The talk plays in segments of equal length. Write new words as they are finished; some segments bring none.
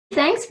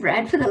Thanks,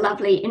 Brad, for the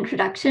lovely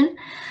introduction.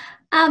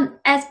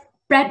 As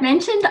Brad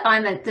mentioned,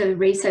 I'm at the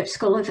Research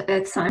School of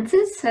Earth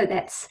Sciences, so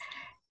that's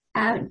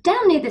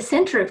down near the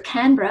centre of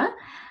Canberra.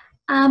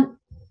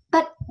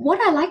 But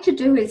what I like to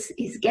do is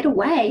get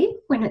away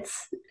when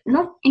it's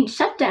not in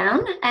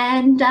shutdown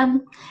and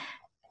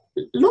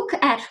look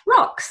at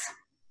rocks.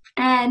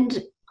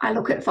 And I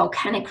look at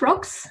volcanic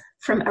rocks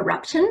from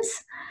eruptions.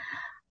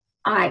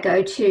 I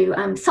go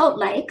to salt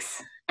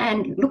lakes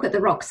and look at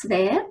the rocks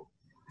there.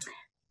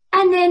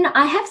 And then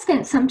I have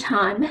spent some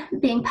time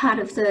being part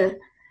of the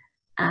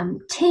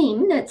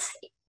team that's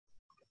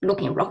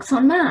looking at rocks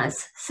on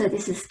Mars. So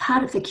this is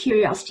part of the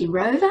Curiosity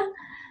rover.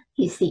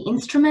 Here's the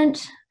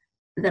instrument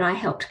that I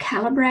helped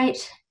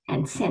calibrate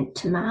and sent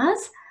to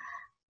Mars.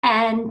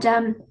 And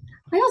I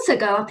also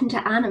go up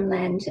into Arnhem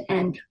Land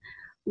and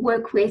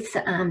work with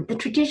the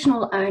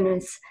traditional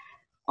owners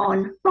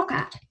on rock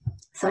art.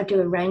 So I do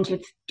a range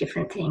of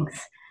different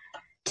things.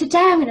 Today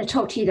I'm going to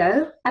talk to you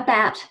though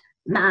about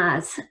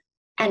Mars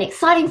and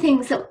exciting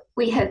things that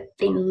we have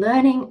been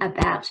learning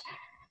about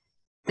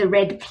the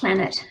red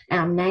planet,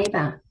 our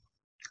neighbour.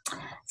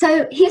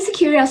 So here's the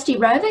Curiosity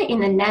rover in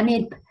the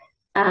Namib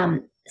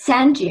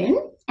sand dune,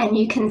 and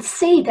you can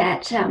see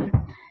that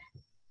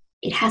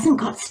it hasn't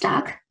got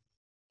stuck.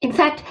 In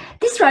fact,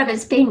 this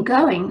rover's been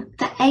going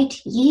for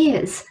 8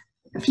 years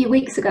a few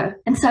weeks ago,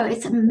 and so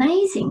it's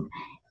amazing.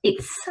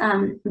 It's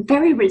a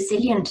very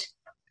resilient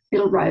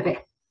little rover.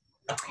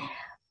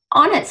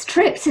 On its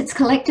trips, it's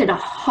collected a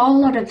whole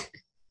lot of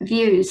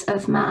views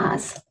of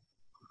Mars.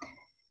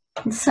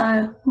 And so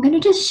I'm going to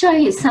just show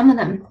you some of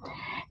them.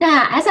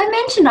 Now, as I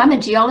mentioned, I'm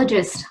a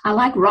geologist. I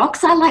like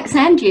rocks. I like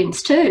sand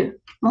dunes too.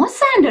 More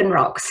sand and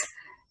rocks.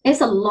 There's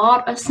a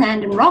lot of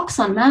sand and rocks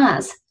on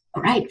Mars.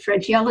 Great for a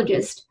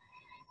geologist.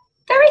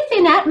 Very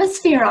thin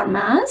atmosphere on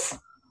Mars.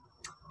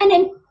 And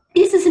then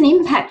this is an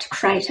impact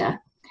crater.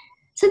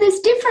 So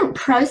there's different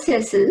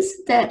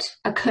processes that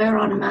occur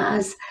on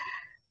Mars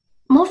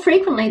more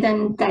frequently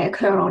than they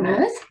occur on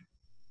Earth.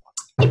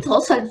 It's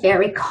also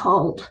very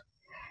cold,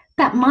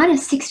 about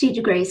minus 60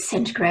 degrees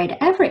centigrade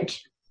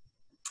average.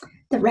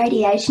 The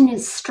radiation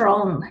is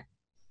strong.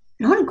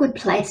 Not a good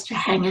place to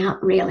hang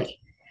out,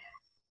 really.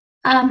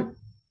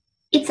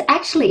 It's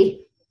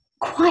actually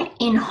quite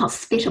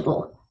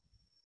inhospitable.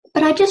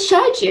 But I just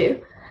showed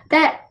you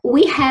that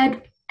we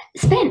had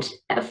spent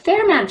a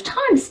fair amount of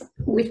time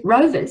with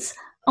rovers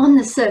on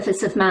the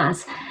surface of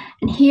Mars.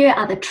 And here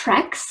are the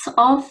tracks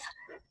of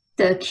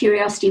the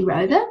Curiosity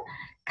rover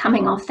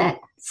coming off that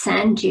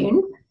sand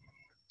dune.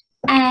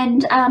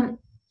 And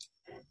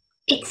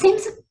it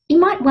seems, you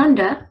might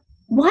wonder,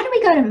 why do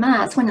we go to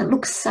Mars when it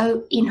looks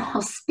so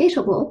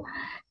inhospitable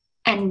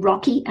and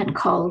rocky and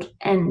cold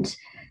and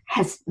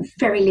has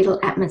very little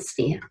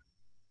atmosphere?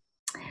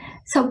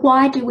 So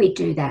why do we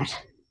do that?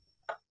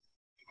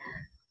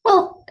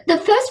 Well, the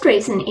first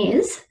reason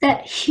is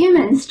that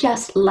humans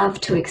just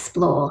love to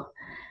explore.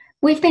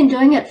 We've been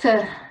doing it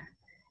for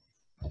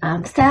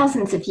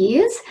thousands of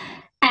years,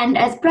 and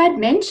as Brad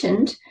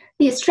mentioned,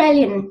 the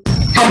Australian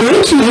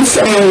Aborigines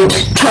and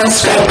Torres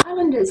Strait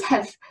Islanders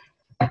have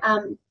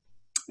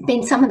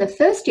been some of the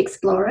first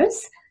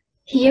explorers.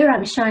 Here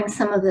I'm showing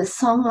some of the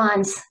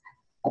songlines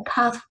or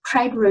path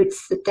trade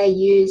routes that they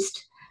used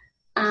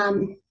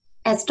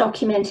as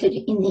documented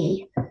in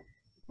the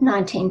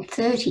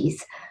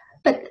 1930s.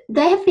 But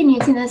they have been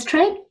using those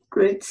trade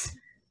routes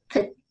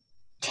for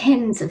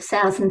tens of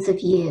thousands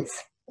of years.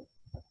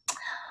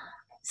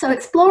 So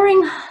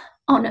exploring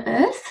on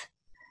Earth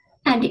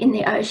and in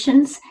the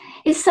oceans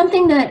is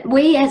something that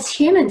we as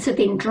humans have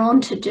been drawn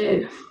to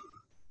do.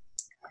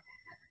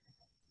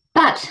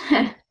 But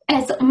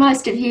as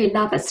most of you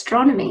love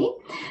astronomy,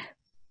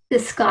 the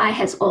sky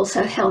has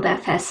also held our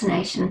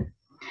fascination.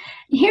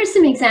 And here are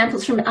some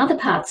examples from other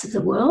parts of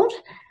the world,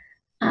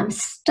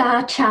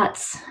 star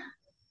charts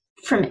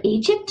from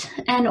Egypt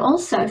and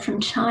also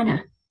from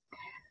China.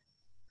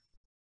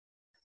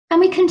 And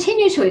we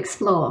continue to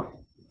explore.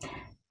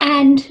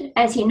 And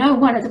as you know,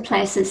 one of the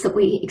places that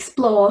we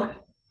explore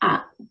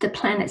are the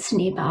planets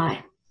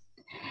nearby.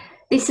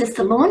 This is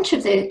the launch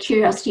of the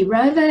Curiosity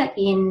rover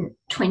in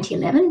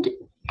 2011.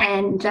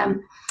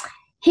 And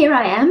here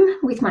I am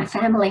with my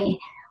family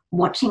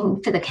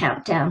watching for the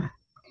countdown.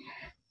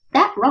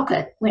 That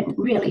rocket went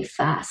really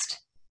fast.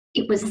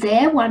 It was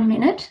there 1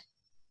 minute,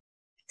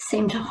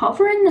 seemed to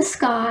hover in the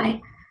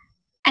sky,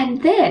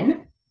 and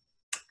then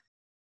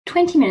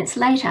 20 minutes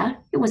later,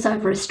 it was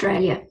over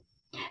Australia.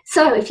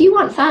 So if you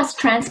want fast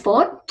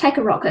transport, take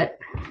a rocket.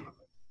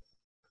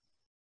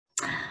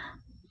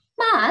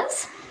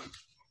 Mars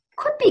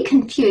could be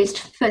confused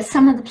for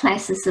some of the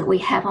places that we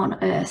have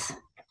on Earth.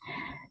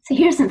 So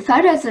here are some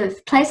photos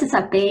of places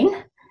I've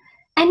been,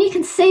 and you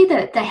can see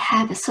that they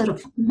have a sort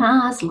of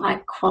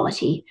Mars-like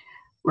quality.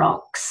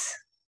 Rocks,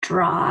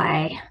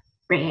 dry,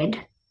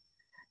 red,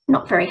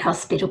 not very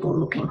hospitable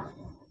looking.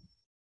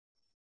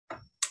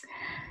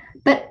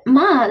 But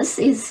Mars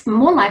is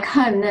more like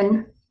home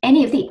than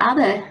any of the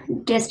other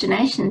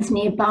destinations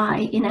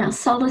nearby in our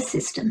solar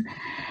system.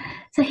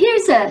 So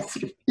here's a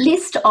sort of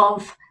list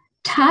of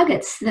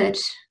targets that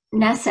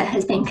NASA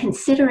has been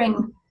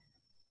considering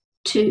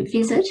to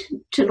visit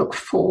to look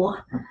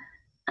for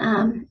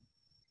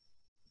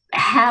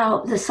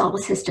how the solar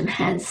system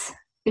has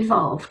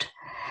evolved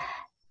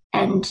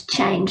and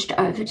changed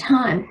over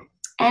time.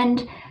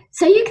 And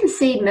so you can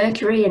see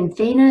Mercury and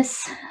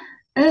Venus,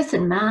 Earth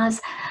and Mars.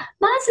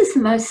 Mars is the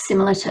most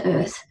similar to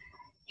Earth.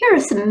 Here are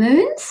some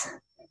moons.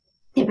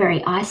 They're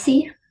very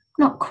icy,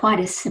 not quite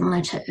as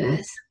similar to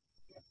Earth.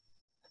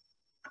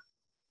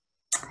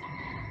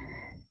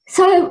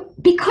 So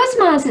because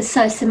Mars is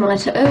so similar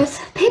to Earth,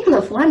 people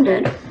have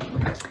wondered,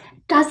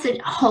 does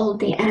it hold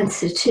the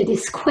answer to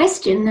this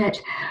question that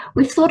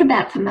we've thought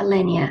about for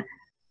millennia?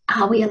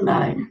 Are we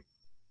alone?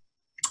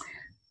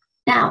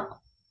 Now,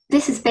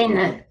 this has been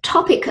the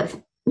topic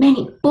of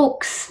many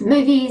books,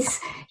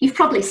 movies. You've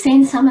probably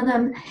seen some of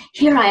them.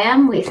 Here I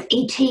am with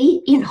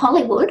E.T. in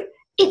Hollywood.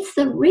 It's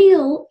the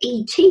real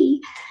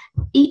E.T.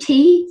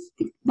 E.T.,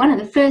 one of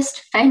the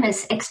first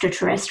famous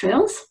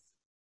extraterrestrials.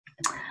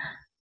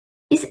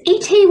 Is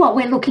E.T. what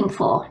we're looking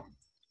for?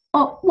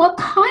 Or what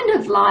kind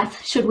of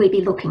life should we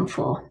be looking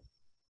for?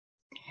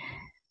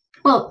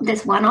 Well,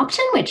 there's one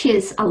option, which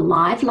is a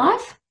live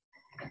life.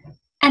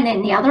 And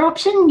then the other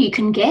option, you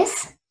can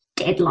guess,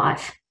 dead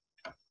life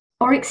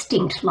or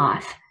extinct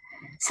life.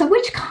 So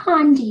which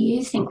kind do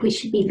you think we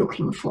should be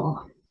looking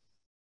for?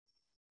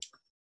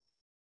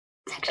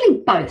 It's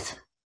actually both.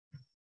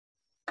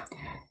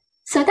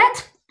 So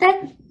that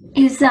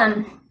is,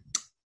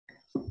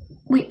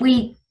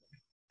 we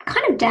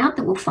kind of doubt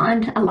that we'll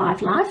find a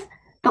live life,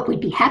 but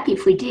we'd be happy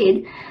if we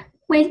did.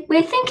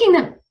 We're thinking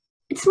that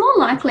it's more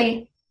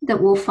likely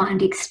that we'll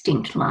find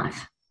extinct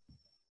life.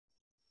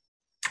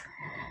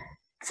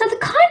 So the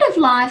kind of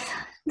life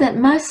that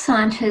most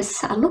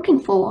scientists are looking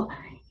for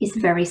is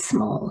very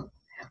small.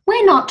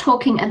 We're not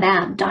talking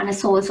about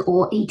dinosaurs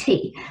or ET.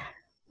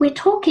 We're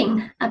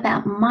talking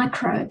about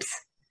microbes.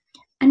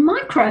 And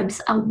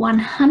microbes are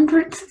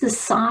 1/100th the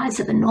size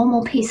of a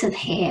normal piece of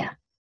hair.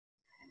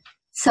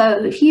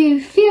 So if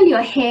you feel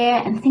your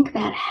hair and think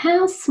about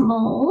how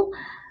small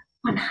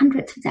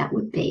 1/100th of that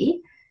would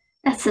be,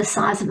 that's the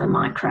size of a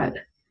microbe.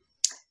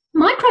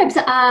 Microbes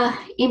are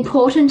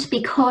important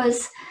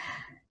because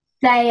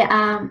they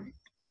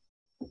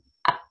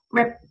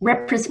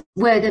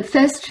were the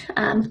first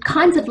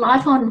kinds of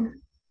life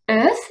on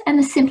Earth and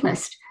the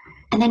simplest,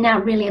 and they're now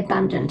really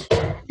abundant.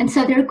 And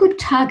so they're a good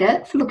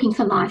target for looking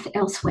for life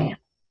elsewhere.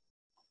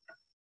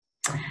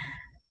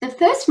 The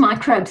first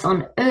microbes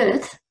on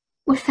Earth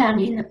were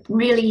found in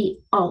really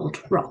old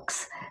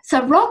rocks.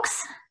 So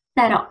rocks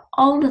that are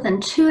older than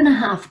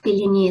 2.5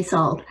 billion years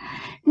old.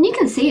 And you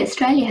can see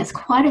Australia has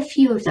quite a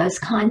few of those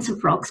kinds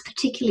of rocks,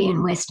 particularly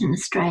in Western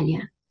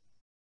Australia.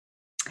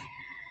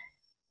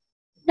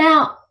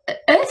 Now,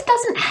 Earth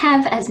doesn't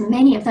have as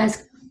many of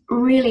those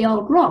really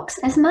old rocks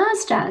as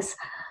Mars does.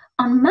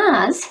 On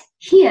Mars,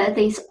 here,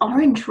 these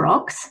orange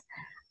rocks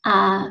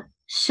are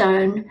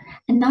shown,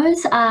 and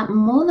those are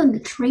more than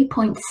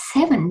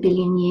 3.7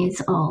 billion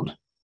years old.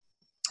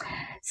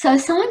 So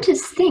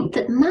scientists think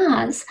that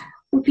Mars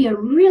would be a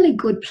really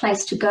good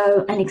place to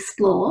go and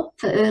explore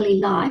for early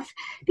life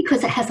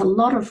because it has a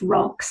lot of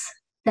rocks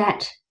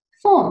that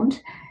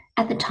formed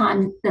at the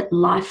time that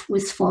life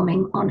was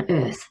forming on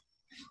Earth.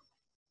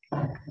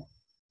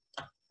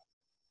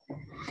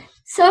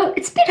 So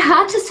it's a bit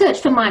hard to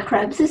search for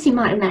microbes, as you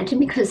might imagine,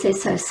 because they're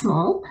so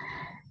small.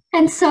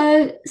 And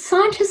so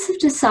scientists have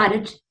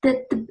decided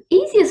that the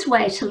easiest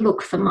way to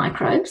look for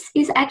microbes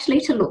is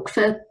actually to look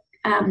for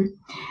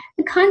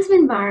the kinds of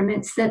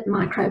environments that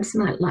microbes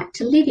might like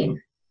to live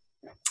in.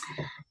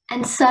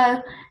 And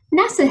so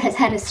NASA has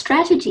had a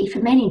strategy for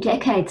many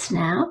decades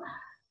now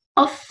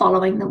of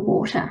following the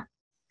water.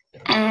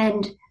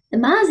 And the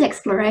Mars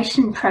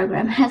exploration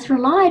program has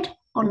relied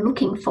on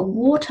looking for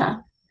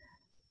water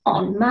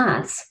on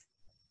Mars.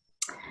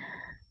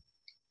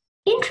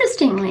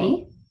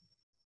 Interestingly,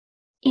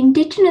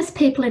 Indigenous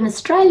people in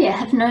Australia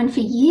have known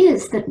for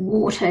years that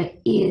water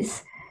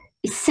is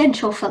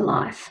essential for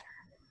life.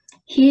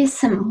 Here's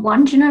some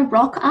Wandjina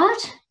rock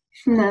art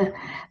from the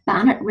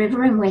Barnett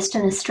River in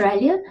Western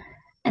Australia,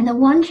 and the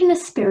Wandjina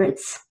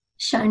spirits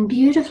shown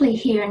beautifully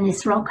here in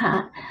this rock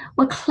art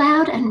were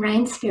cloud and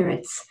rain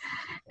spirits,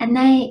 and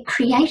they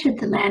created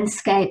the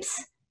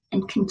landscapes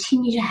and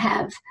continue to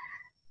have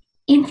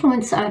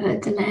influence over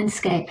the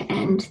landscape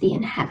and the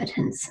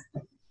inhabitants.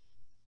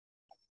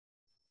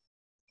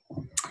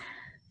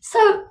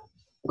 So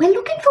we're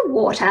looking for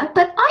water,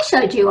 but I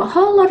showed you a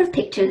whole lot of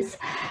pictures,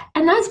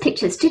 and those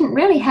pictures didn't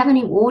really have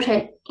any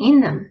water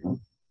in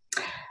them.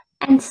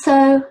 And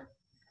so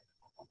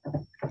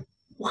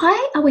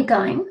why are we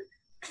going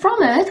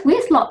from Earth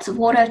with lots of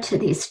water to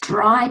this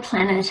dry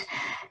planet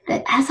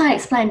that, as I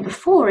explained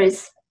before,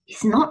 is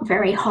not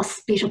very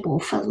hospitable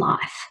for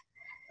life?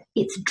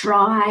 It's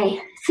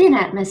dry, thin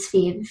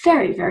atmosphere,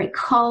 very, very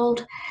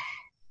cold.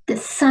 The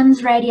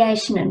sun's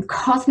radiation and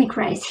cosmic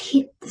rays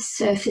hit the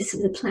surface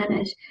of the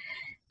planet,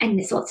 and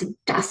there's lots of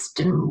dust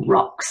and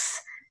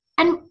rocks,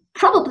 and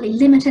probably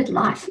limited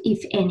life,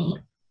 if any.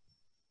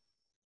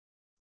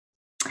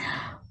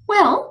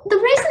 Well, the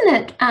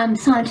reason that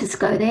scientists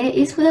go there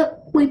is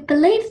that we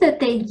believe that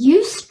there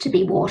used to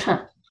be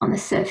water on the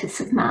surface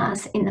of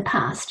Mars in the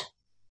past.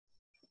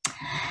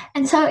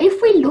 And so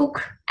if we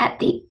look at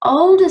the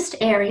oldest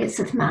areas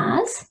of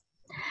Mars,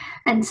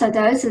 and so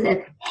those are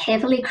the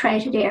heavily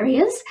cratered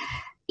areas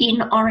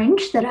in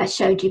orange that I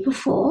showed you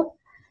before.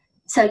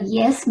 So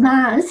yes,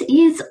 Mars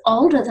is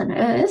older than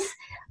Earth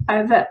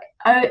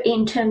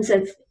in terms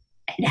of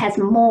it has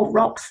more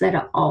rocks that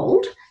are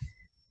old.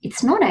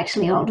 It's not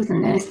actually older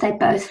than Earth. They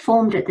both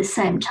formed at the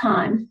same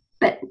time,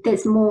 but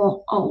there's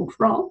more old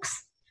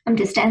rocks. I'm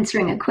just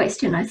answering a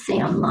question I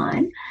see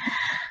online.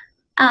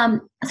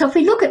 So if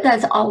we look at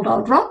those old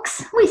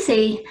rocks, we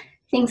see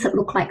things that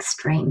look like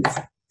streams.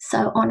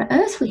 So on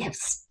Earth, we have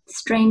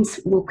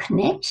streams will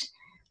connect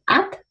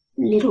up.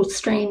 Little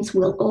streams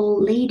will all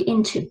lead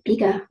into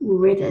bigger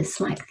rivers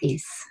like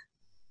this.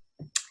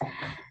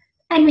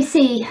 And we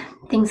see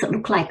things that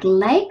look like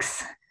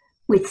lakes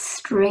with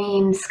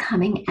streams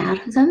coming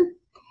out of them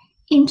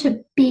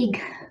into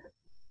big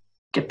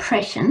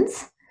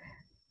depressions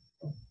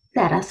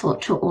that are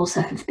thought to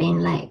also have been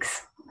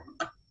lakes.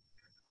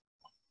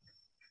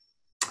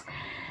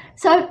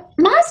 So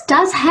Mars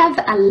does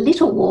have a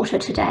little water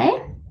today.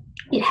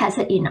 It has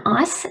it in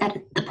ice at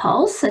the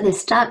poles, so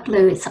this dark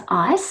blue is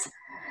ice.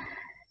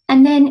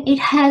 And then it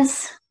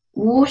has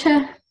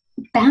water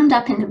bound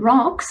up in the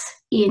rocks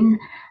in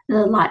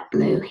the light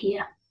blue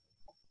here.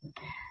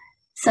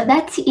 So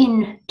that's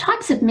in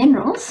types of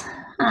minerals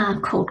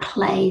called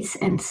clays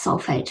and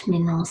sulfate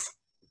minerals.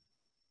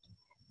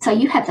 So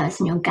you have those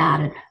in your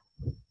garden.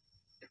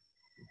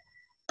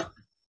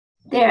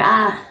 There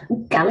are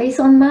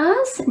gullies on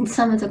Mars in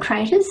some of the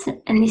craters,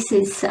 and this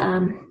is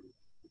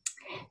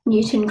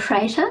Newton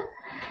crater,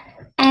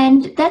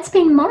 and that's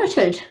been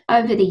monitored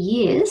over the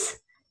years,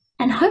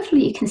 and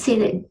hopefully you can see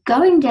that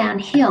going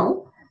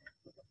downhill,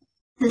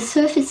 the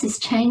surface is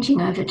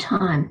changing over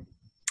time.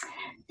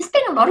 There's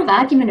been a lot of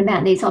argument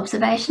about these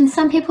observations.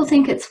 Some people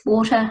think it's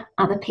water,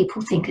 other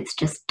people think it's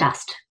just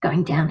dust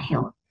going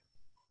downhill.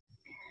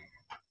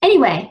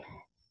 Anyway,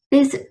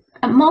 there's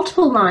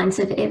multiple lines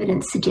of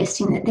evidence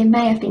suggesting that there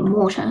may have been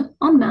water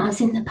on Mars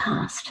in the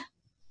past.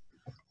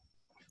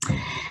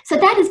 So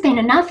that has been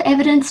enough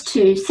evidence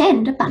to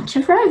send a bunch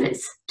of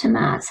rovers to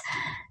Mars.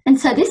 And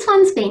so this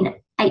one's been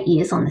 8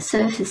 years on the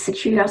surface, the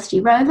Curiosity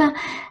rover,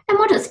 and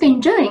what it's been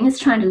doing is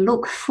trying to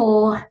look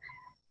for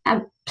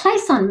a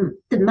place on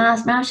the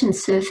Martian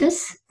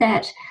surface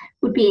that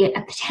would be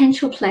a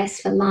potential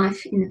place for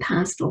life in the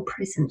past or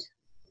present.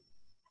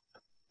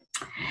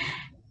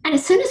 And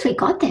as soon as we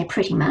got there,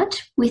 pretty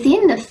much,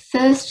 within the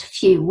first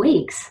few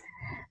weeks,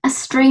 a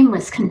stream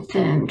was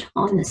confirmed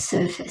on the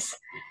surface.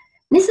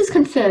 This is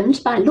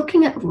confirmed by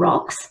looking at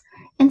rocks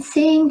and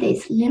seeing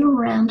these little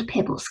round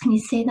pebbles. Can you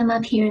see them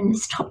up here in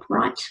this top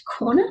right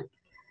corner?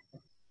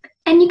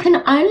 And you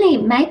can only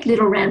make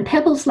little round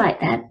pebbles like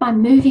that by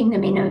moving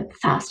them in a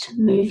fast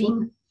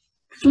moving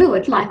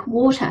fluid like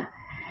water.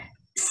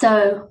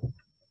 So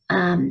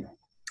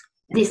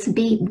this would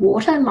be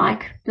water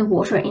like the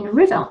water in a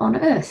river on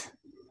Earth.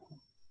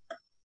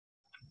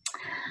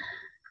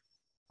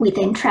 We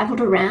then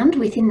travelled around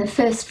within the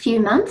first few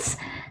months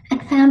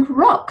and found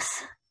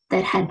rocks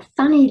that had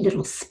funny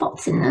little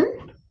spots in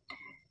them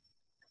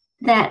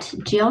that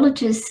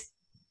geologists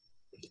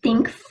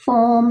think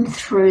form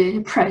through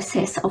the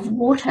process of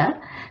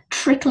water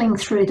trickling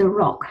through the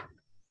rock.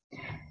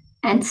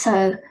 And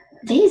so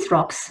these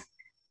rocks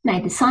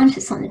made the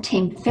scientists on the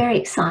team very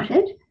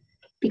excited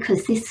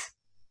because this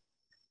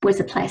was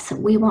a place that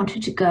we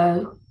wanted to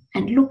go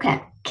and look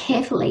at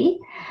carefully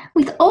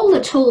with all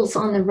the tools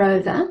on the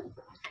rover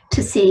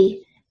to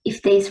see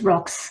if these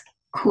rocks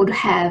could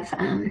have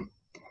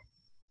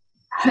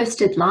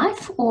hosted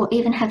life or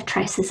even have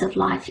traces of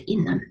life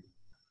in them.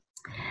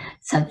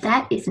 So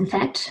that is in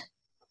fact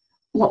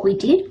what we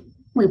did.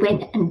 We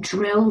went and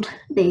drilled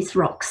these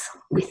rocks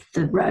with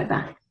the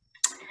rover.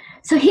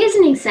 So here's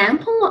an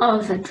example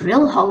of a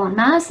drill hole on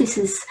Mars. This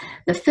is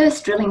the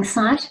first drilling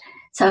site.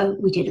 So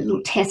we did a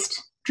little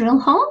test drill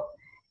hole,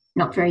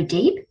 not very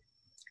deep,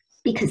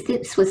 because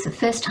this was the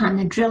first time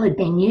the drill had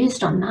been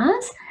used on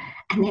Mars,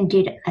 and then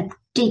did a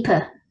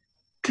deeper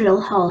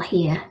drill hole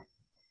here.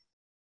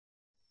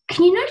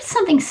 Can you notice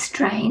something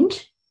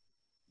strange?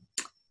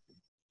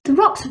 The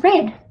rock's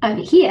red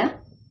over here,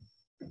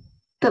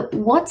 but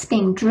what's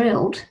being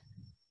drilled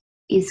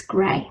is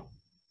grey.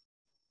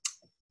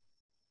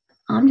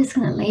 I'm just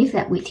going to leave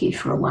that with you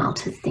for a while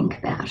to think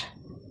about.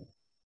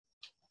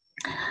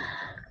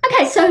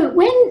 Okay, so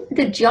when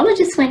the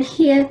geologists went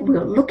here, we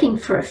were looking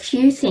for a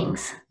few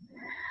things.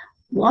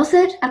 Was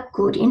it a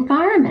good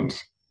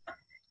environment?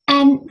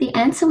 And the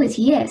answer was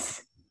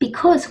yes,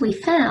 because we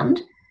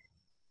found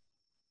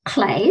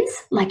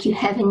clays, like you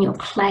have in your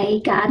clay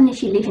garden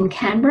if you live in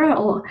Canberra,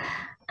 or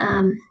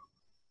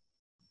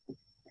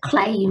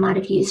clay you might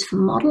have used for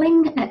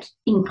modelling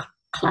in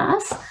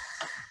class.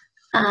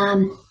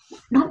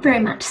 Not very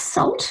much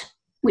salt,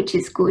 which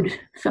is good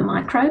for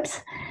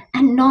microbes,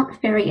 and not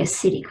very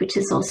acidic, which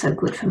is also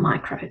good for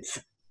microbes.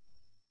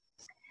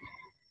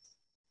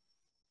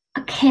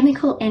 a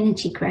chemical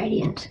energy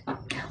gradient?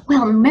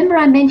 Well, remember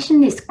I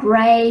mentioned this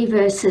grey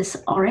versus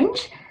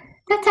orange?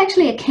 That's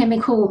actually a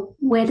chemical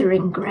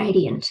weathering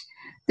gradient.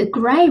 The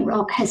grey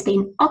rock has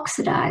been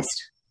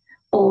oxidised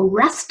or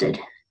rusted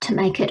to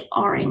make it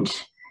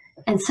orange.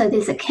 And so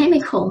there's a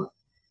chemical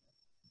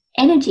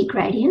energy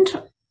gradient,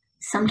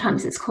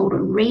 sometimes it's called a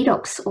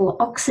redox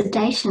or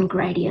oxidation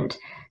gradient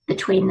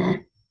between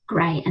the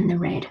grey and the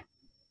red.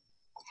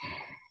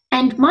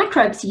 And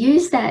microbes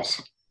use that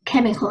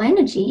chemical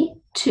energy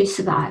to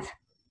survive.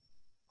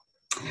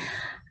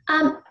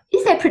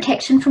 Is there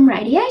protection from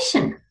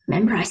radiation?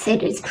 Remember I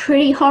said it's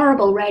pretty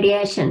horrible,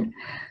 radiation.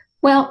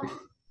 Well,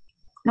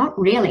 not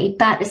really,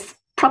 but it's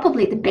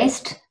probably the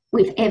best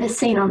we've ever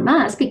seen on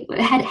Mars,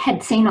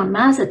 had seen on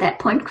Mars at that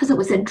point, because it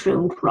was a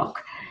drilled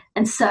rock.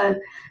 And so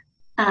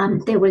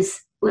we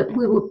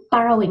were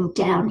burrowing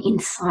down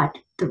inside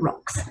the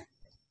rocks.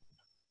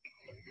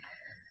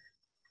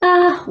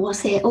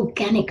 Was there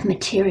organic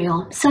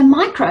material? So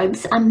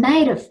microbes are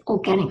made of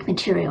organic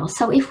material.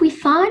 So if we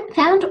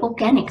found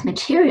organic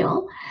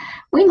material,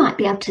 we might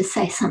be able to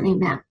say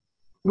something about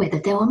whether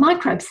there were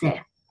microbes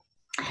there.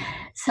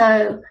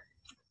 So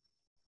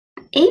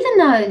even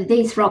though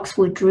these rocks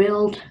were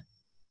drilled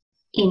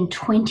in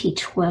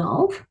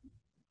 2012,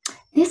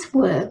 this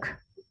work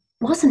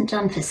wasn't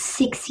done for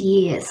 6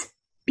 years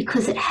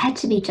because it had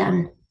to be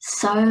done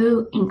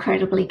so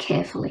incredibly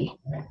carefully.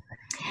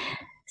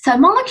 So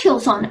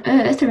molecules on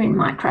Earth are in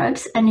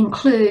microbes and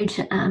include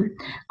a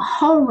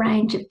whole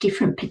range of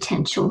different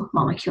potential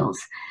molecules.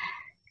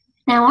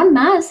 Now on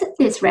Mars,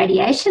 there's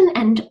radiation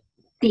and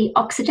the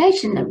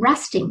oxidation, the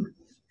rusting.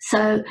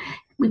 So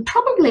we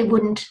probably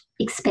wouldn't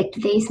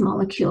expect these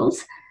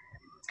molecules.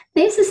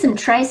 These are some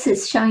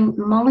traces showing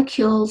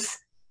molecules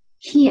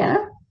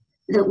here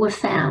that were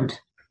found.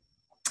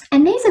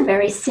 And these are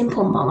very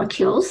simple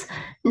molecules,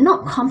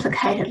 not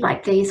complicated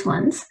like these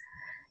ones,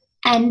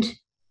 and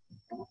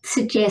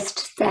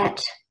suggest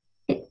that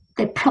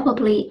there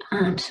probably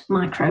aren't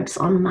microbes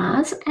on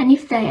Mars. And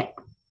if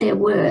there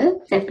were,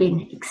 they've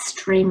been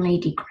extremely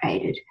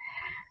degraded.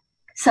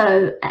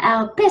 So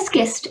our best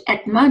guess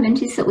at the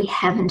moment is that we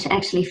haven't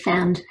actually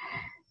found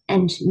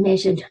and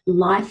measured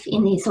life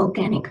in these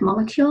organic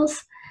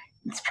molecules.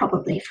 It's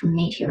probably from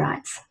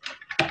meteorites.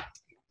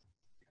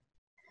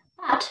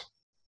 But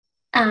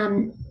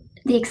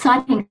the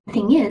exciting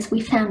thing is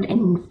we found an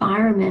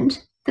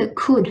environment that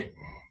could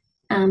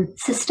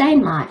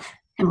sustain life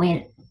and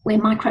where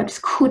microbes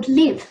could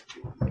live.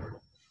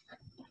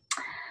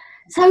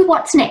 So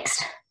what's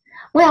next?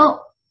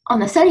 Well, on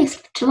the 30th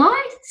of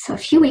July, so a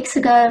few weeks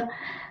ago,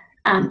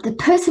 the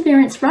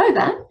Perseverance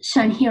rover,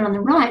 shown here on the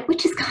right,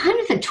 which is kind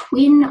of a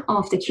twin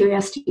of the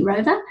Curiosity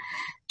rover,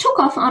 took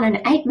off on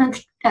an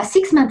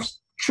 6-month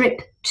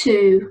trip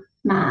to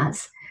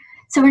Mars.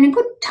 So we're in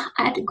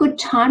at a good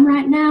time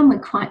right now, and we're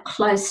quite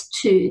close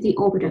to the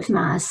orbit of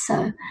Mars.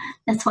 So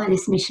that's why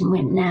this mission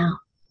went now.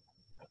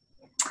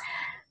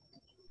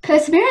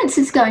 Perseverance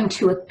is going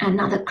to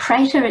another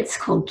crater. It's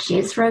called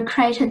Jezero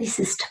crater. This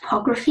is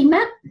topography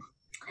map.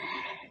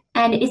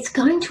 And it's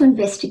going to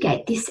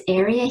investigate this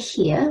area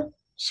here,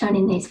 shown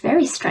in these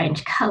very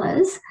strange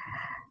colours,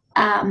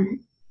 that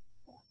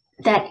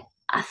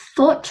are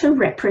thought to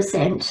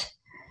represent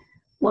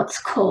what's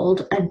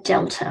called a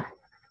delta.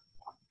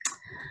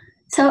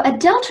 So a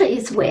delta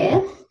is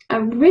where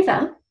a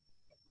river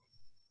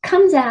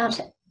comes out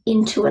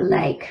into a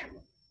lake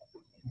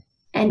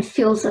and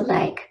fills a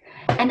lake.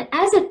 And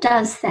as it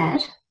does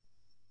that,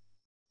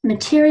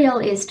 material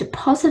is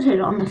deposited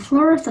on the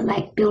floor of the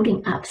lake,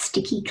 building up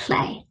sticky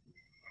clay.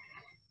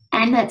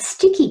 And that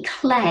sticky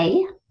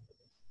clay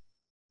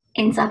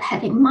ends up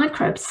having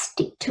microbes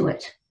stick to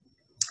it.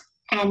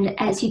 And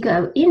as you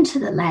go into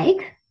the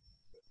lake,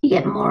 you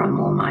get more and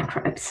more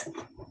microbes.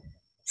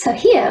 So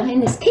here in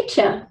this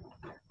picture,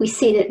 we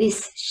see that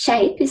this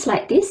shape is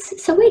like this.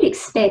 So we'd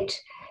expect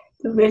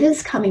the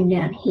rivers coming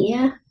down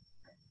here,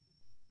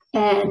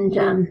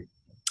 and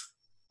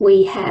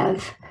we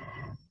have,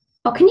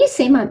 oh, can you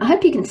see I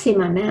hope you can see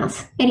my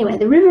mouse. Anyway,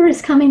 the river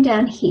is coming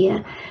down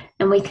here,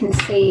 and we can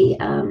see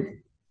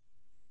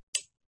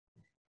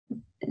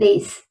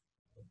these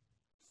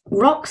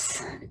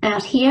rocks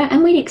out here,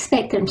 and we'd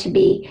expect them to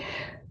be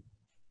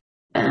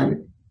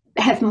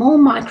have more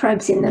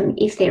microbes in them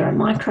if there are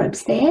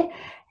microbes there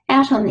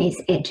out on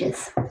these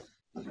edges.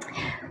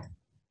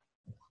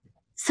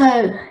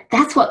 So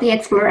that's what the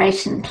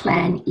exploration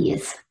plan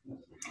is.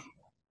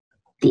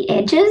 The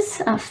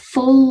edges are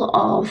full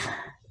of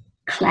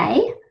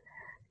clay.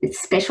 It's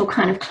a special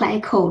kind of clay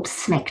called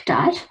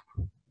smectite,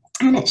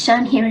 and it's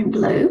shown here in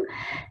blue,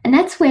 and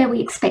that's where we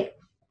expect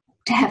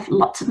to have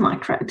lots of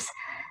microbes.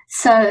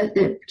 So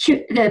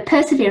the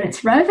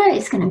Perseverance rover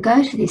is going to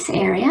go to this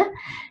area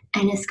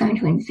and is going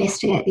to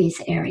investigate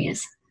these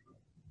areas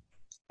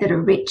that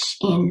are rich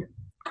in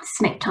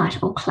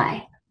smectite or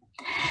clay.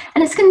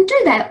 And it's going to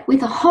do that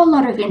with a whole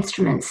lot of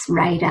instruments,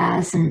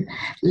 radars and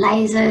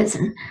lasers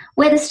and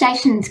weather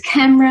stations,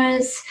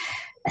 cameras,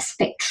 a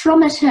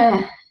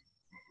spectrometer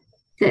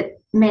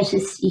that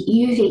measures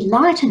UV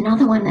light,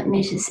 another one that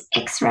measures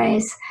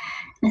X-rays,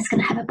 and it's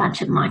going to have a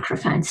bunch of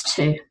microphones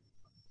too.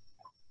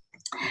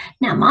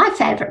 Now, my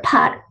favourite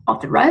part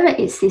of the rover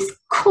is this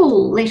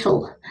cool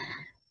little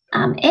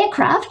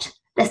aircraft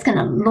that's going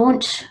to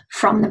launch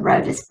from the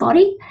rover's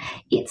body.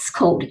 It's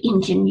called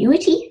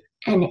Ingenuity,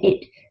 and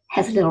it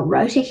has a little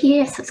rotor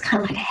here, so it's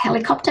kind of like a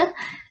helicopter.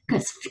 It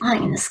goes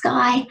flying in the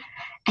sky.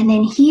 And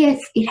then here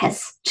it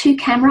has 2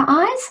 camera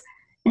eyes,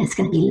 and it's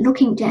going to be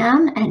looking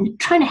down and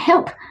trying to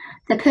help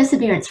the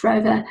Perseverance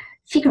rover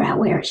figure out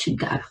where it should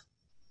go.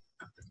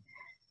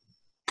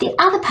 The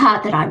other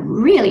part that I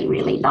really,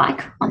 really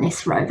like on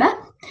this rover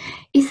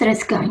is that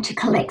it's going to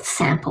collect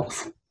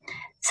samples.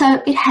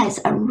 So it has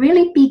a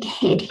really big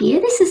head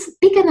here. This is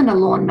bigger than a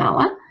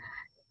lawnmower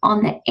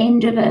on the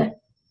end of a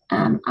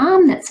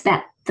arm that's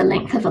about the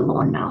length of a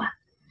lawnmower.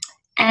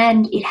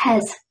 And it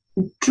has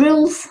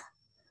drills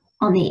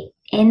on the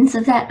ends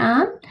of that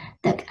arm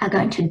that are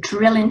going to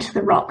drill into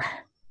the rock.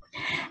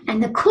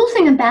 And the cool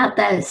thing about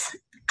those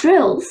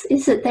drills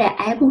is that they're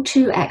able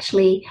to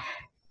actually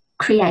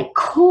create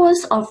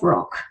cores of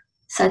rock.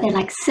 So they're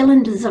like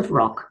cylinders of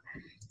rock.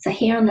 So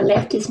here on the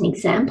left is an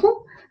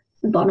example,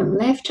 the bottom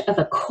left, of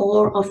a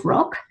core of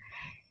rock.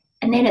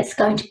 And then it's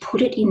going to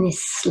put it in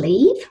this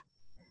sleeve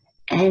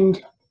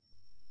and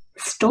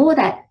store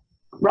that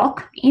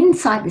rock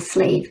inside the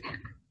sleeve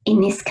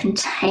in this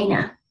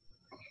container.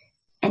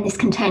 And this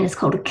container is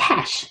called a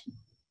cache.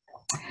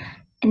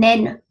 And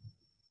then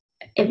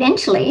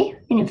eventually,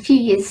 in a few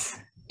years'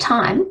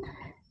 time,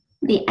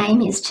 the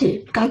aim is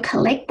to go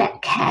collect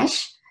that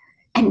cache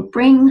and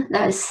bring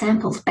those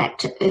samples back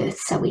to Earth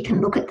so we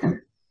can look at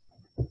them.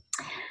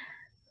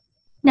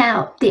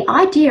 Now, the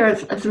idea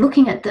of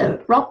looking at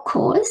the rock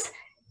cores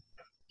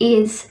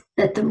is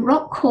that the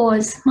rock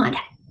cores might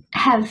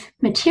have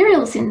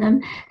materials in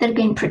them that have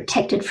been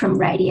protected from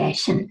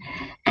radiation.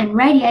 And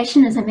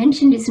radiation, as I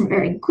mentioned, isn't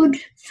very good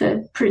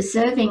for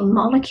preserving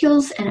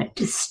molecules, and it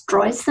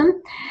destroys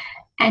them.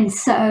 And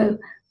so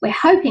we're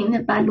hoping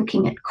that by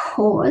looking at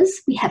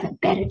cores, we have a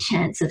better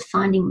chance of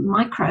finding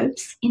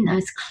microbes in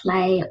those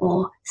clay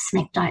or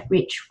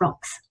smectite-rich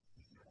rocks.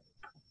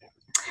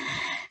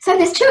 So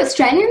there's 2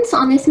 Australians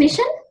on this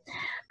mission.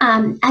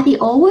 Abby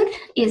Allwood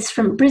is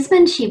from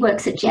Brisbane. She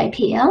works at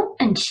JPL,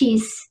 and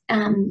she's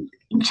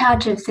in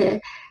charge of the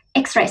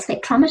X-ray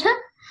spectrometer.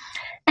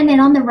 And then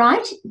on the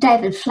right,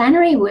 David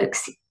Flannery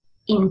works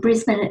in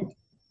Brisbane at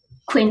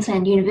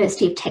Queensland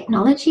University of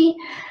Technology.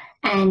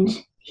 And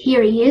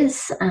here he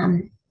is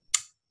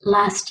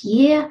last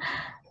year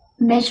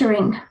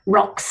measuring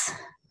rocks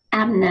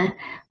out in the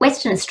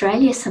Western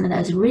Australia, some of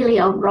those really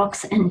old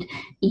rocks, and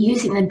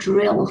using the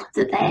drill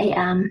that they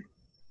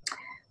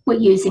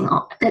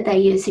they're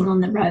using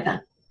on the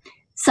rover.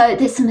 So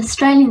there's some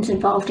Australians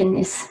involved in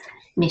this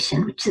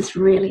mission, which is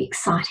really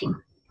exciting.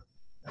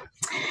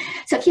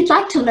 So if you'd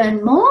like to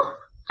learn more,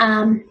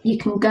 you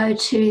can go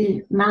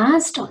to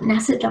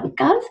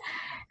mars.nasa.gov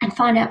and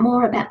find out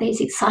more about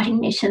these exciting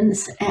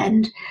missions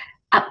and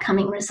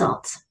upcoming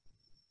results.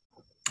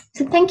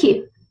 So thank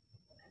you.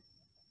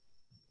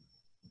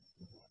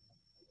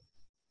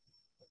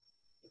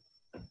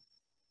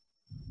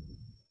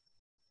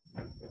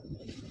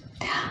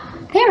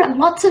 There are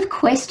lots of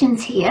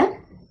questions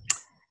here,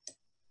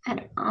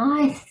 and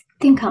I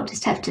think I'll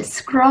just have to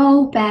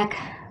scroll back.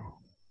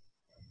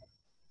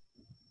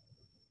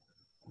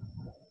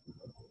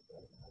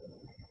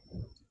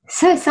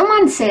 So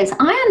someone says,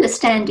 I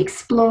understand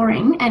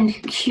exploring and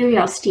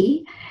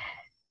curiosity.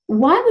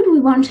 Why would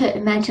we want to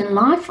imagine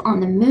life on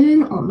the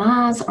moon or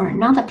Mars or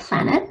another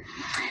planet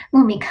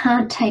when we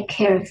can't take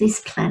care of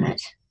this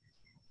planet?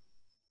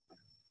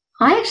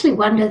 I actually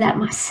wonder that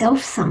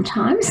myself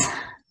sometimes.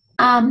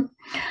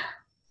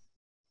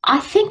 I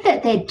think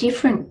that they're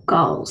different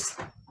goals.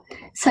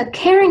 So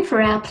caring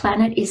for our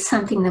planet is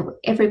something that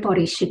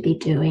everybody should be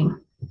doing.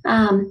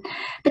 But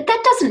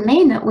that doesn't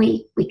mean that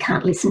we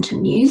can't listen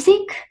to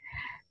music,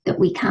 that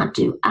we can't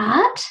do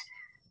art,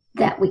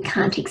 that we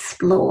can't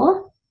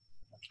explore.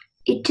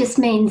 It just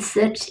means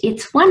that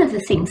it's one of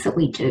the things that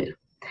we do.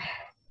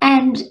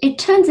 And it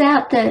turns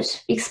out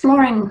that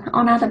exploring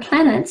on other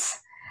planets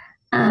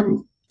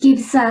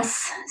gives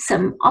us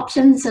some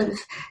options of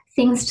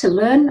things to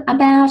learn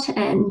about,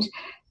 and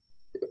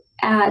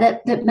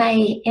that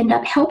may end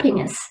up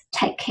helping us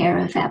take care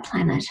of our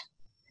planet.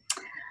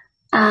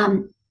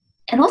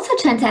 It also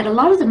turns out a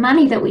lot of the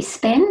money that we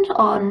spend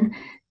on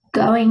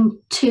going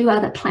to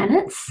other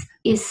planets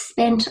is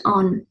spent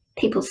on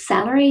people's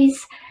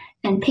salaries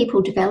and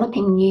people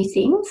developing new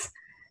things.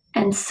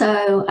 And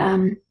so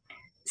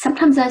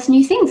sometimes those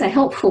new things are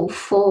helpful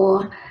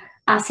for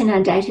us in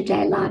our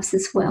day-to-day lives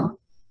as well.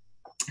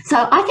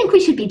 So I think we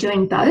should be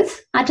doing both.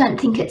 I don't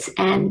think it's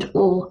and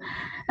or.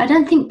 I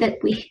don't think that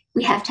we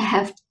have to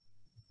have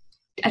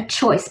a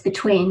choice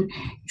between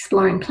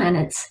exploring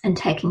planets and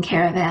taking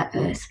care of our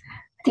Earth.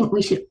 I think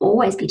we should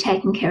always be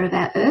taking care of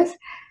our Earth,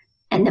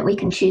 and that we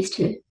can choose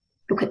to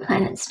look at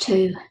planets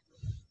too.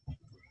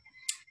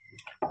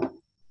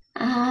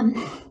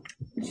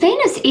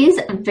 Venus is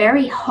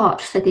very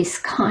hot for this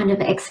kind of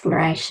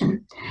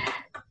exploration.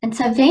 And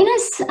so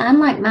Venus,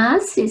 unlike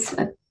Mars, is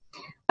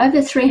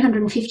over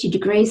 350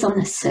 degrees on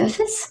the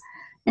surface.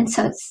 And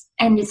so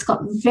it's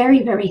got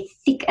very, very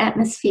thick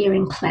atmosphere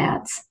and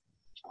clouds.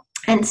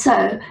 And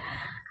so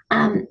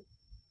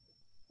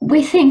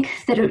we think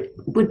that it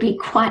would be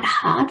quite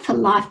hard for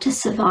life to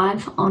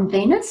survive on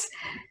Venus,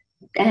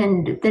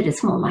 and that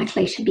it's more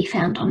likely to be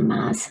found on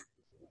Mars.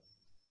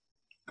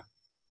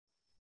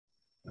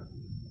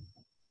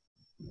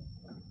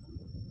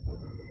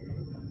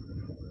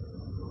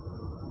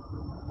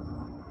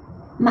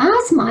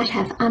 Mars might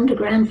have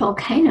underground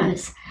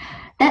volcanoes.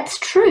 That's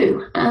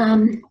true.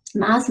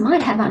 Mars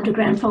might have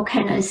underground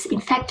volcanoes. In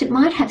fact, it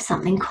might have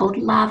something called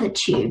lava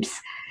tubes.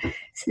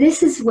 So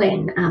this is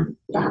when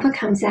lava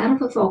comes out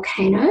of a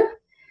volcano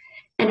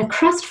and a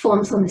crust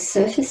forms on the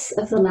surface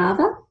of the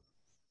lava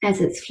as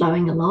it's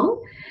flowing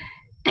along.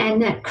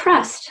 And that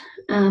crust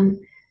then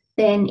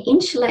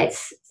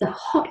insulates the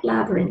hot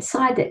lava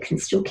inside that can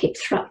still keep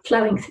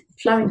flowing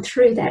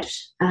through that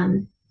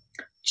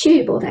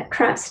tube or that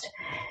crust.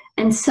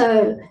 And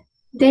so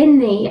then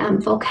the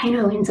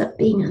volcano ends up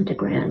being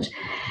underground.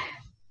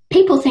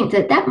 People think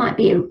that that might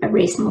be a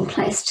reasonable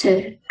place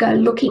to go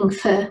looking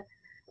for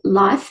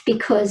life,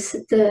 because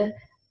the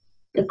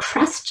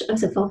crust of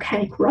the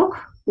volcanic rock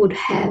would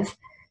have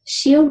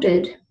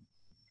shielded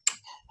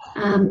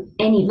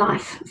any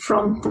life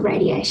from the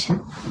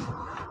radiation.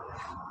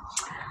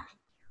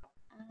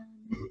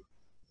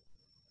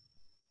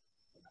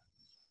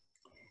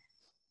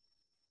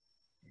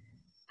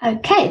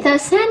 Okay,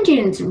 those sand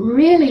dunes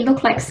really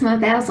look like some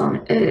of ours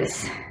on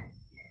Earth.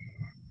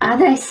 Are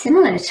they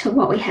similar to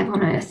what we have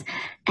on Earth?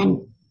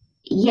 And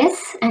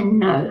yes and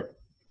no.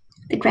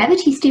 The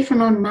gravity is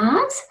different on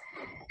Mars,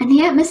 and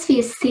the atmosphere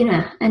is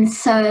thinner, and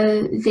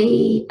so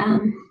the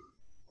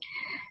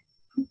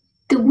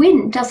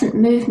wind doesn't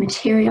move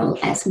material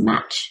as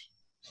much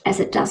as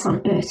it does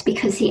on Earth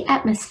because the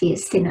atmosphere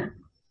is thinner.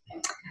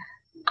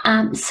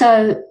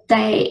 So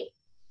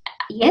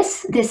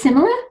yes, they're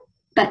similar,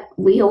 but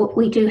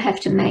we do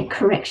have to make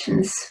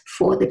corrections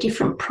for the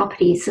different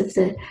properties of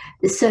the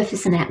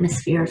surface and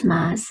atmosphere of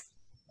Mars.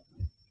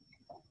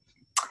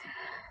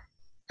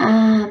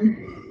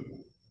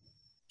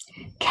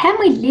 Can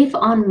we live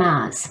on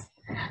Mars?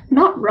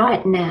 Not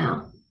right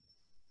now.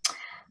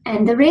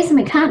 And the reason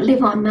we can't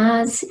live on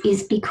Mars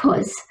is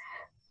because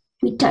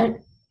we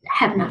don't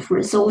have enough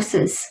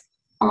resources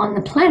on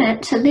the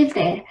planet to live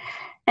there.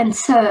 And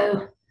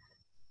so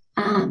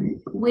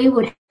we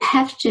would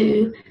have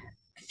to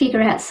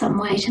figure out some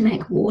way to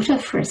make water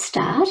for a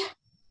start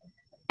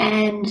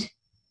and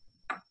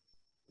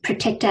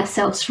protect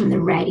ourselves from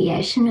the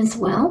radiation as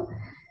well,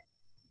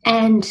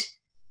 and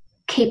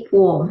keep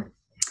warm.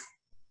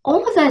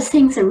 All of those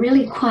things are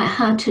really quite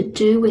hard to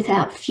do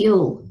without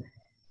fuel,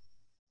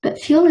 but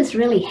fuel is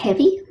really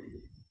heavy,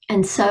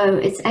 and so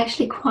it's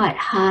actually quite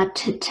hard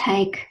to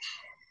take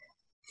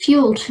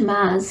fuel to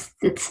Mars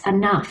that's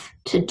enough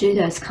to do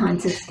those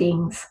kinds of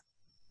things.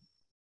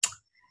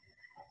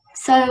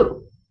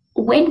 So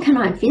when can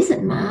I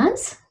visit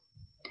Mars?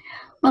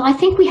 Well, I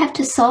think we have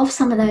to solve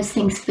some of those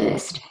things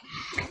first.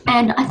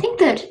 And I think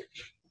that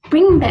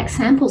bringing back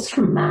samples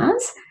from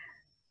Mars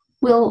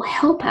will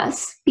help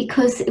us,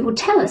 because it will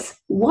tell us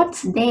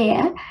what's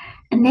there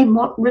and then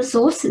what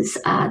resources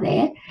are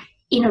there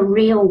in a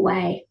real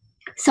way.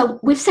 So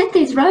we've sent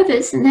these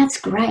rovers, and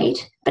that's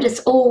great, but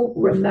it's all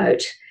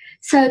remote.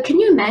 So can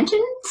you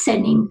imagine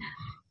sending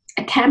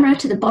a camera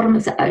to the bottom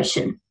of the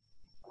ocean?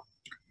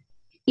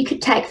 You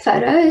could take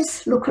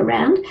photos, look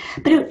around,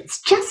 but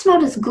it's just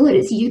not as good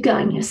as you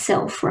going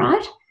yourself,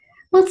 right?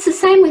 Well, it's the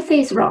same with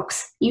these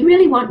rocks. You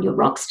really want your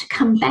rocks to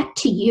come back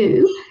to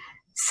you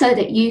so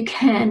that you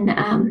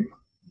can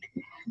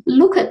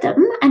look at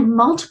them, and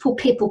multiple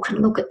people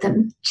can look at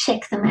them,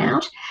 check them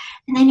out,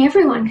 and then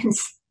everyone can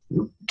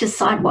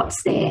decide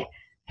what's there.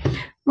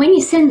 When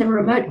you send the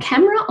remote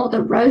camera or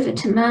the rover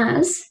to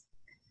Mars,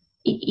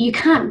 you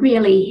can't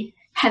really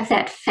have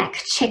that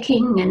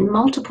fact-checking and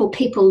multiple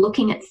people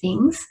looking at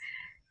things,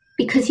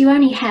 because you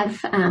only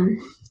have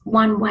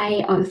one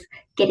way of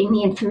getting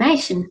the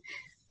information.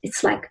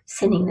 It's like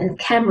sending the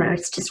camera,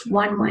 it's just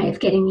one way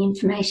of getting the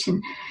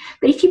information.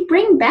 But if you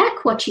bring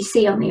back what you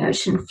see on the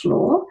ocean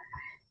floor,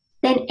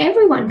 then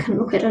everyone can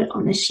look at it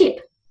on the ship.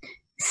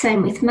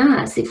 Same with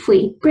Mars. If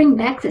we bring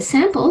back the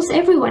samples,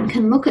 everyone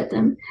can look at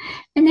them,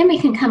 and then we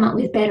can come up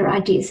with better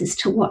ideas as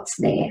to what's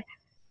there.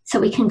 So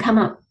we can come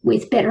up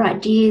with better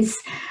ideas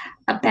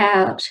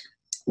about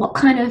what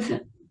kind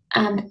of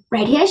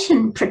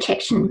radiation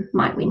protection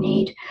might we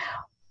need.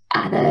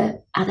 Are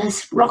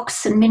those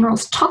rocks and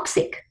minerals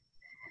toxic?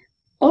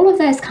 All of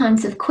those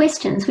kinds of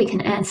questions we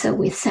can answer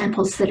with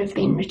samples that have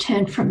been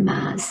returned from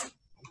Mars.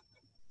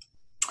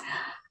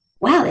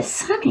 Wow, there's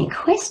so many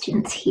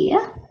questions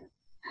here.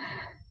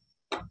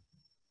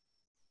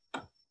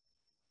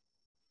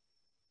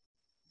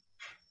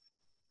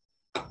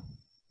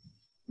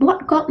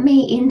 What got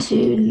me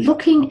into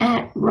looking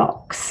at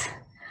rocks?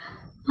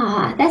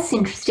 Ah, that's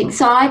interesting.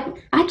 So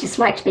I just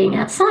liked being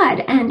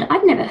outside, and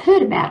I'd never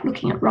heard about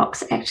looking at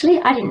rocks, actually.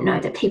 I didn't know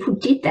that people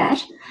did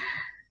that.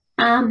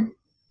 And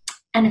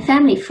a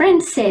family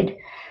friend said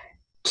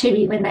to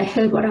me when they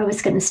heard what I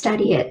was going to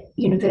study at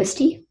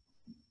university,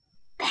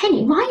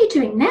 Penny, why are you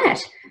doing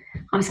that?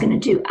 I was going to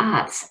do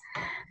arts.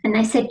 And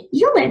they said,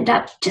 you'll end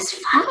up just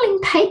filing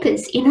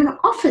papers in an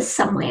office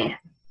somewhere.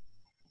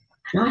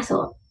 And I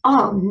thought,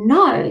 oh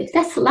no,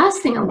 that's the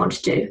last thing I want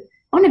to do.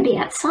 I want to be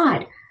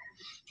outside.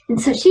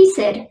 And so she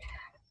said,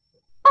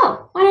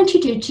 oh, why don't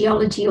you do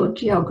geology or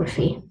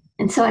geography?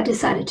 And so I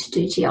decided to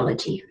do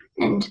geology.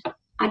 And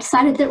I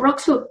decided that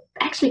rocks were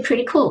actually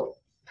pretty cool.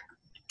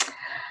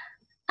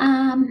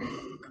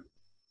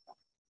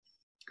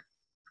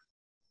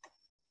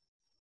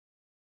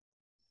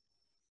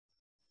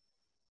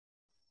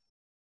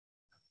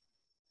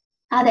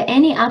 Are there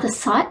any other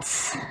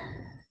sites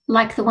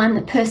like the one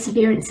that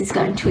Perseverance is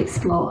going to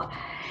explore?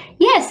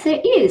 Yes,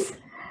 there is.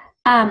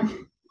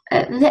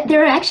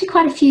 There are actually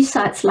quite a few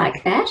sites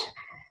like that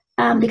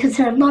because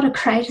there are a lot of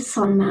craters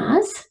on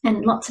Mars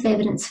and lots of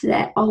evidence for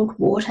that old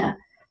water.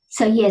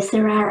 So yes,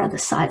 there are other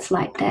sites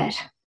like that.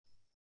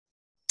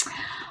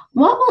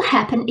 What will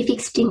happen if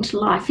extinct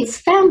life is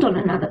found on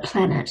another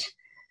planet?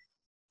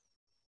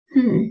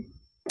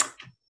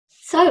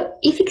 So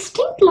if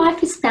extinct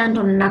life is found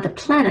on another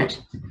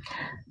planet,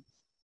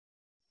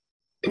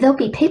 there'll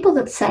be people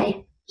that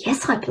say,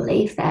 yes, I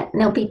believe that.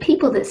 And there'll be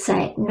people that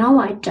say, no,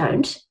 I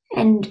don't.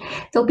 And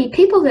there'll be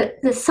people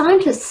that the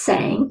scientists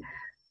saying,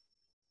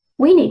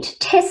 we need to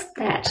test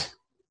that.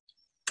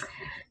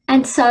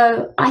 And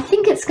so I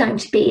think it's going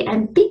to be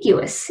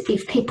ambiguous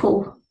if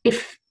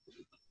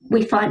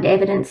we find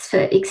evidence for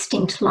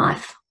extinct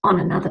life on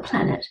another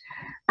planet.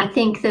 I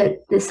think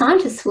that the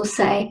scientists will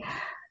say,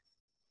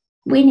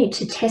 we need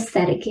to test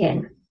that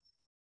again,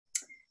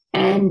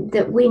 and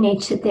that we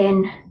need to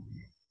then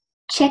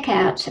check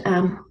out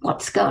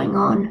what's going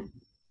on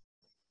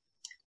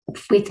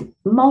with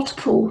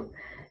multiple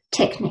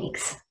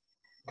techniques.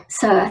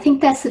 So I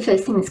think that's the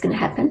first thing that's going to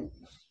happen.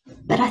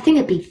 But I think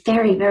it'd be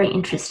very, very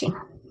interesting.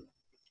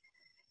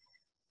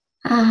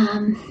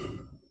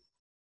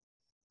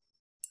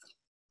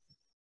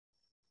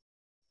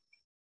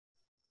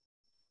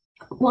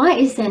 Why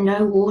is there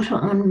no water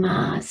on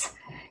Mars?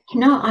 You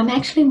know, I'm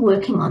actually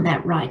working on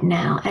that right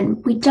now,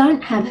 and we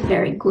don't have a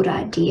very good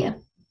idea.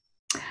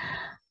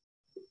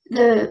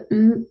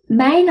 The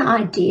main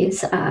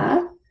ideas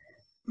are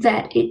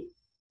that it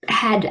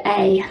had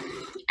an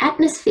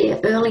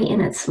atmosphere early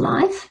in its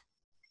life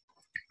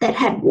that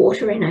had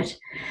water in it,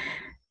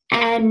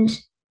 and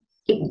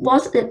it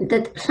was that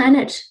the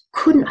planet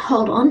couldn't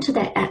hold on to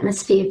that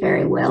atmosphere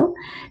very well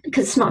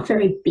because it's not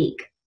very big.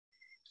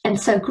 And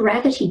so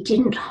gravity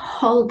didn't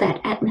hold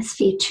that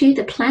atmosphere to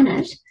the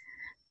planet,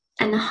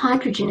 and the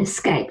hydrogen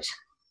escaped.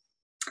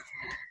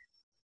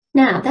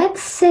 Now, that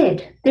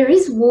said, there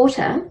is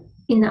water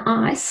in the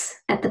ice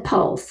at the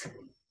poles.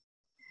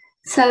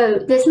 So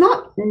there's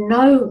not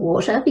no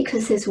water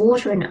because there's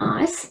water in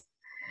ice,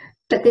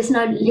 but there's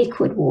no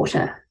liquid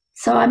water.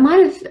 So I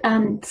might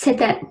have said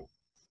that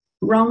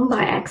wrong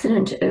by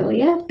accident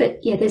earlier, but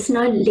yeah, there's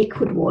no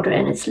liquid water,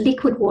 and it's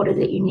liquid water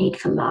that you need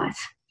for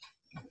life.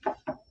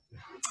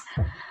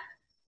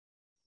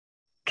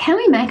 Can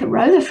we make a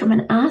rover from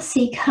an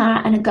RC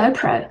car and a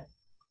GoPro?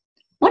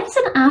 What is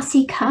an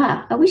RC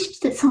car? I wish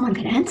that someone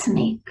could answer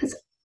me because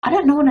I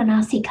don't know what an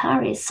RC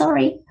car is.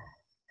 Sorry.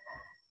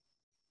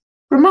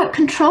 Remote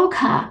control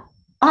car.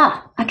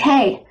 Ah,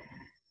 okay.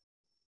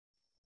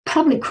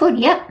 Probably could,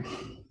 yep.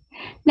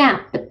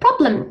 Now, the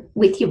problem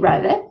with your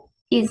rover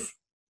is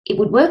it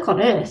would work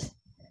on Earth,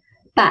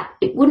 but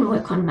it wouldn't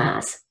work on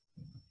Mars.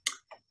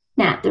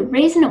 Now, the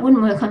reason it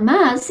wouldn't work on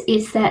Mars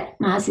is that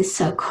Mars is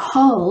so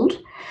cold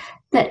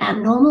that our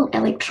normal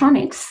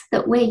electronics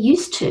that we're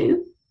used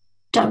to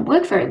don't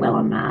work very well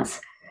on Mars.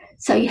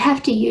 So you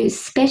have to use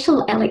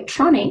special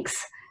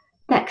electronics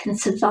that can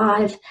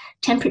survive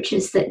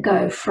temperatures that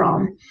go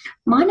from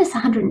minus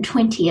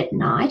 120 at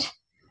night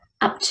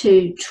up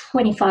to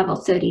 25 or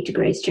 30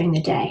 degrees during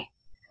the day.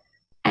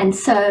 And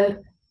so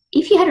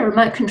if you had a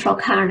remote control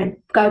car and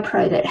a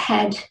GoPro that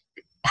had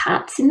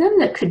parts in them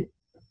that could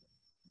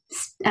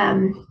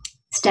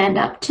stand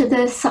up to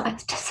the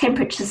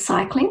temperature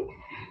cycling,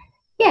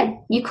 yeah,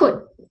 you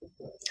could.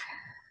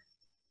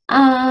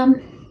 Am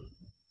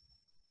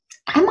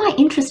I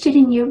interested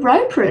in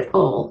Europa at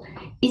all?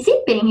 Is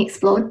it being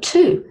explored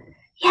too?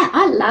 Yeah,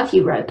 I love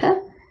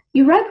Europa.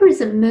 Europa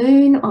is a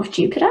moon of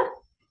Jupiter,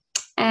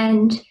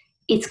 and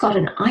it's got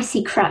an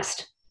icy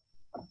crust.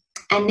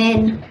 And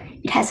then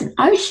it has an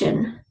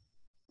ocean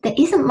that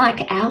isn't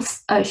like our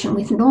ocean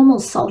with normal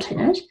salt in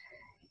it.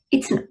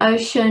 It's an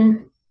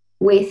ocean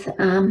with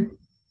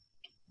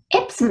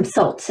Epsom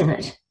salts in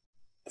it.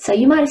 So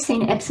you might have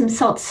seen Epsom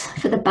salts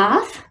for the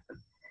bath.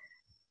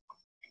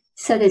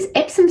 So there's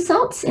Epsom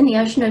salts in the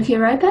ocean of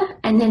Europa,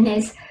 and then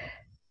there's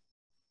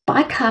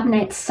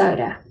bicarbonate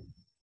soda.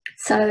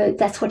 So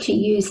that's what you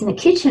use in the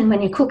kitchen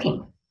when you're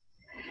cooking.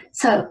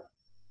 So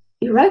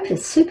Europa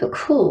is super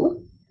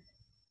cool.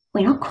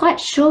 we're not quite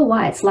sure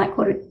why it's like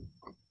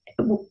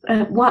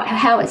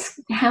how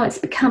it's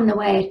become the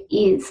way it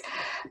is.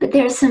 But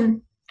there are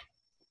some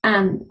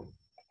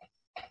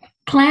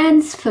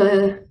plans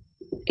for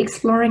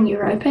exploring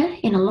Europa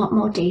in a lot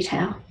more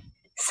detail.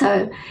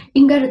 So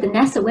you can go to the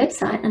NASA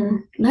website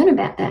and learn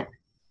about that.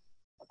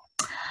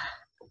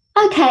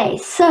 Okay,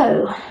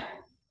 so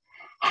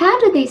how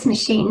do these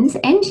machines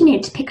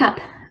engineered to pick up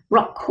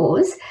rock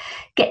cores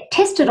get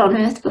tested on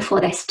Earth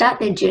before they start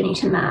their journey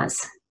to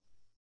Mars?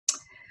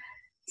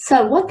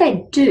 So what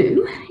they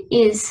do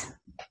is,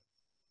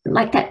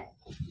 like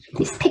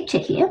this picture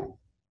here.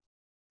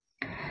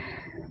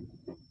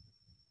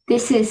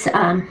 This is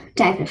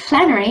David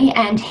Flannery,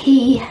 and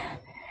he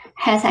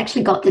has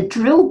actually got the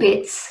drill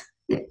bits.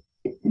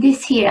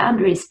 This here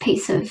under his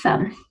piece of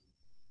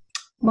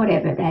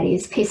whatever that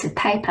is, piece of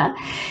paper,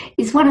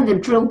 is one of the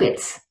drill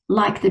bits,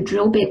 like the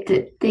drill bit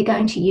that they're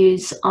going to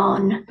use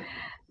on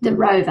the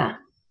rover.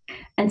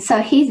 And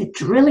so he's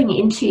drilling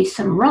into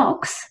some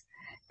rocks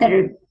that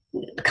are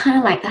kind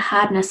of like the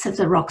hardness of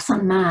the rocks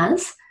on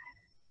Mars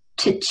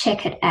to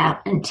check it out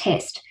and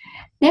test.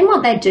 Then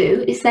what they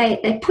do is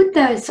they put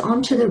those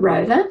onto the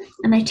rover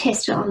and they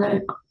test it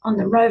on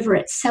the rover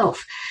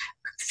itself.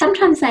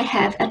 Sometimes they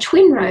have a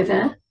twin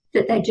rover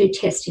that they do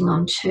testing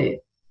on too.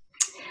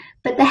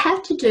 But they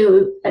have to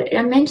do,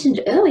 I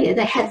mentioned earlier,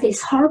 they have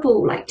this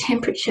horrible like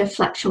temperature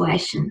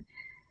fluctuation,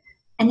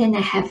 and then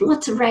they have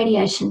lots of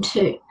radiation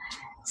too.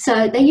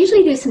 So they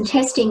usually do some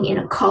testing in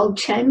a cold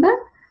chamber.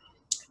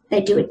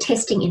 They do a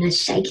testing in a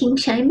shaking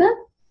chamber,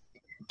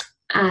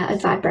 a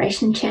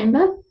vibration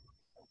chamber,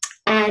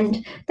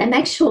 and they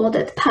make sure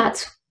that the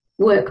parts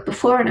work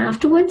before and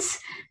afterwards.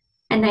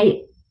 And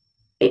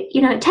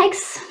it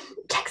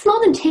takes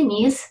more than 10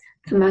 years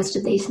for most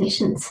of these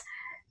missions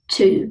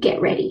to get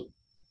ready.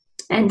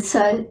 And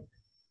so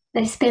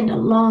they spend a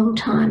long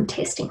time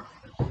testing.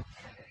 So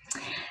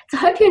I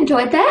hope you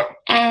enjoyed that,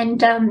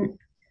 and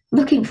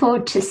looking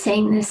forward to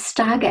seeing this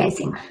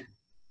stargazing,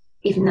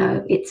 even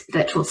though it's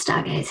virtual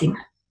stargazing.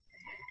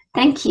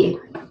 Thank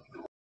you.